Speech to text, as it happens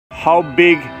how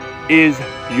big is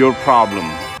your problem?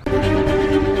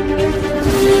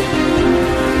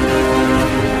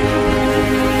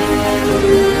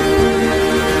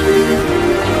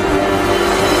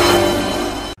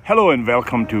 Hello and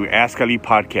welcome to Ask Ali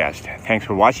Podcast. Thanks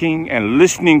for watching and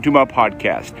listening to my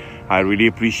podcast. I really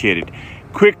appreciate it.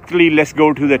 Quickly, let's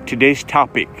go to today's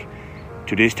topic.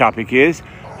 Today's topic is,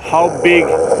 how big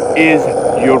is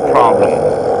your problem?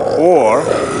 Or,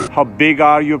 how big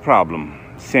are your problem?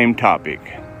 Same topic.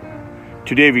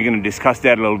 Today we're going to discuss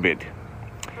that a little bit.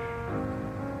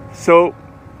 So,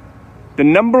 the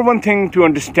number one thing to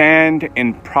understand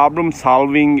in problem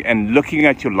solving and looking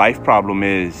at your life problem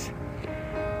is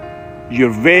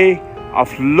your way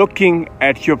of looking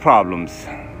at your problems.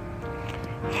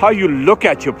 How you look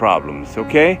at your problems,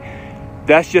 okay?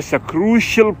 That's just a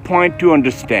crucial point to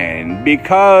understand,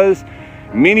 because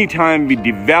many times we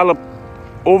develop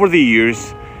over the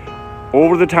years,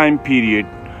 over the time period,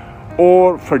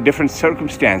 or for different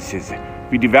circumstances,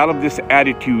 we develop this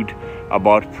attitude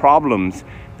about problems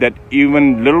that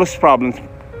even littlest problems,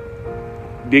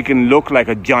 they can look like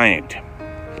a giant.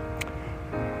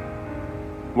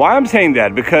 Why I'm saying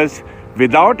that? Because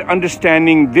without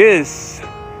understanding this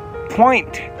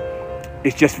point,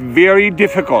 it's just very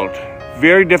difficult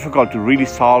to really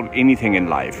solve anything in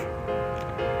life.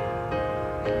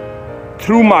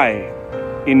 Through my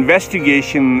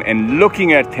investigation and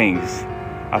looking at things,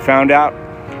 I found out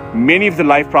many of the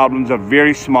life problems are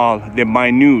very small. They're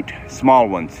minute, small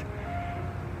ones.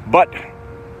 But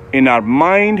in our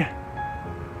mind,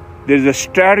 there's a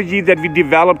strategy that we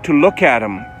develop to look at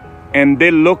them, and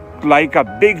they look like a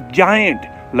big giant,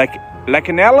 like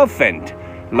an elephant,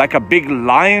 like a big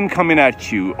lion coming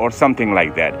at you or something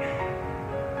like that.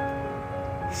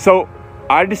 So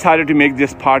I decided to make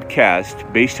this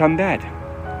podcast based on that,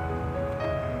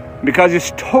 because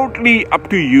it's totally up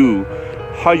to you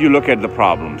how you look at the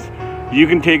problems. You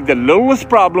can take the littlest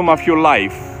problem of your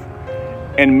life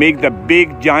and make the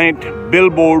big giant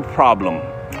billboard problem.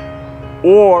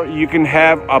 Or you can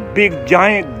have a big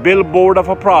giant billboard of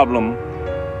a problem,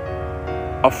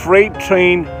 a freight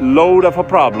train load of a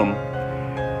problem,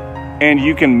 and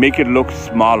you can make it look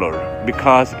smaller,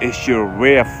 because it's your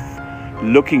way of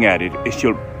looking at it. It's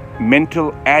your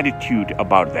mental attitude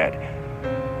about that.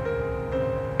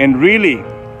 And really,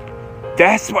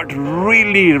 that's what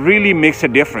really makes a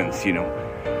difference, you know.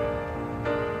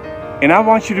 And I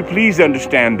want you to please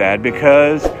understand that,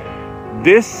 because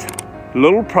this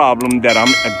little problem that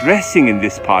I'm addressing in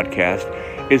this podcast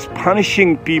is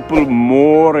punishing people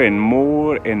more and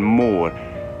more and more,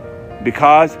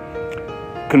 because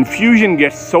confusion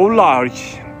gets so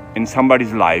large in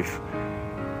somebody's life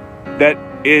that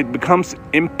it becomes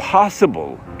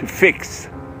impossible to fix.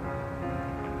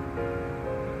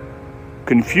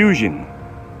 Confusion,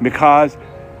 because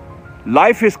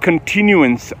life is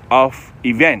continuance of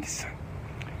events.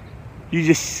 You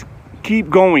just keep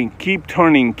going, keep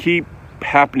turning, keep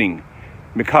happening,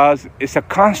 because it's a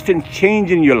constant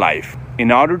change in your life.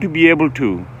 In order to be able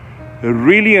to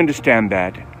really understand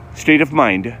that state of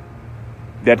mind,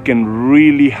 that can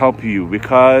really help you,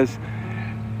 because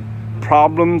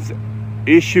problems,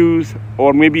 issues,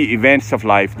 or maybe events of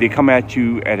life, they come at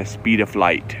you at a speed of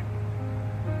light,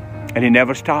 and it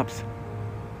never stops.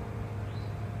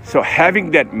 So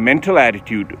having that mental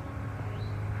attitude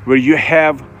where you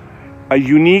have a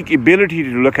unique ability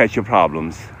to look at your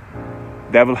problems,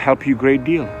 that will help you a great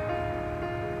deal.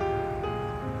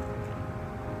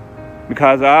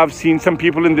 Because I've seen some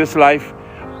people in this life,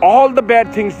 all the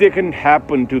bad things that can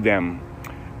happen to them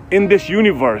in this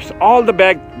universe, all the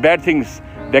bad things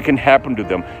that can happen to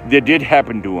them, they did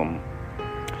happen to them.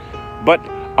 But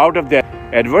out of that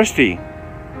adversity,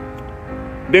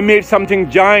 they made something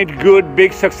giant, good,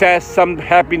 big success, some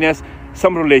happiness,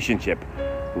 some relationship.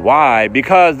 Why?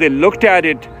 Because they looked at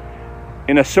it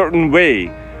in a certain way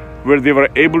where they were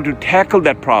able to tackle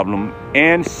that problem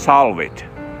and solve it.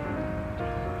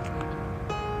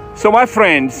 So my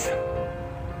friends,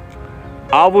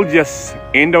 I will just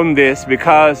end on this,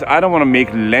 because I don't want to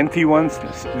make lengthy ones.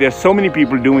 There's so many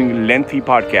people doing lengthy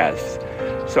podcasts.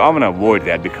 So I'm going to avoid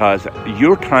that, because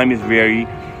your time is very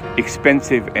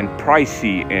expensive and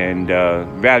pricey and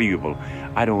valuable.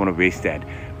 I don't want to waste that.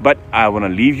 But I want to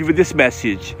leave you with this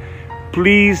message.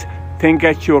 Please think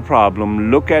at your problem,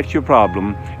 look at your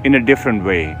problem in a different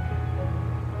way,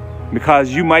 because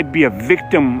you might be a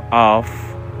victim of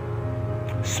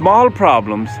small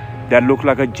problems that look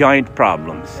like a giant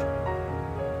problems,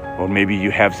 or maybe you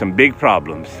have some big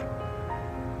problems.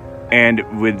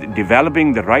 And with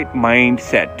developing the right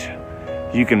mindset,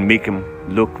 you can make them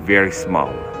look very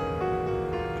small.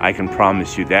 I can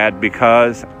promise you that,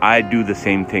 because I do the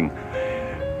same thing.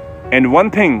 And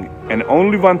one thing, and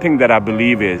only one thing that I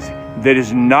believe is, there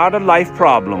is not a life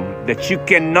problem that you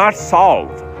cannot solve.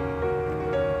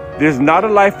 There's not a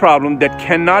life problem that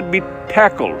cannot be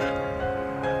tackled.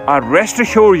 I rest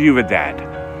assure you with that.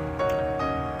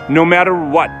 No matter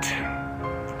what,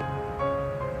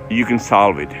 you can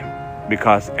solve it.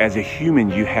 Because as a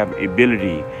human, you have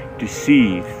ability to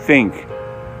see, think,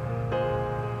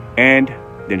 and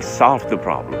then solve the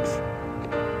problems.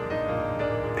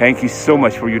 Thank you so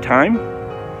much for your time.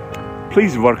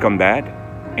 Please work on that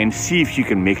and see if you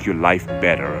can make your life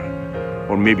better,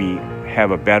 or maybe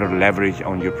have a better leverage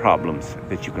on your problems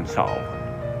that you can solve.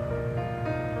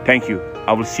 Thank you.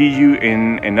 I will see you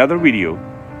in another video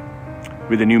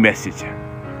with a new message.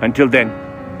 Until then,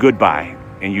 goodbye,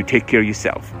 and you take care of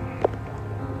yourself.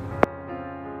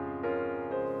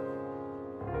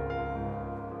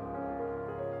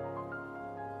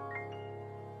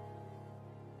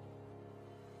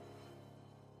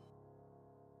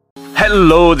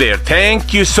 Hello there.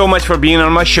 Thank you so much for being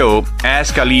on my show,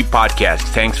 Ask Ali Podcast.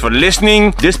 Thanks for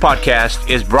listening. This podcast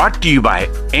is brought to you by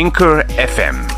Anchor FM.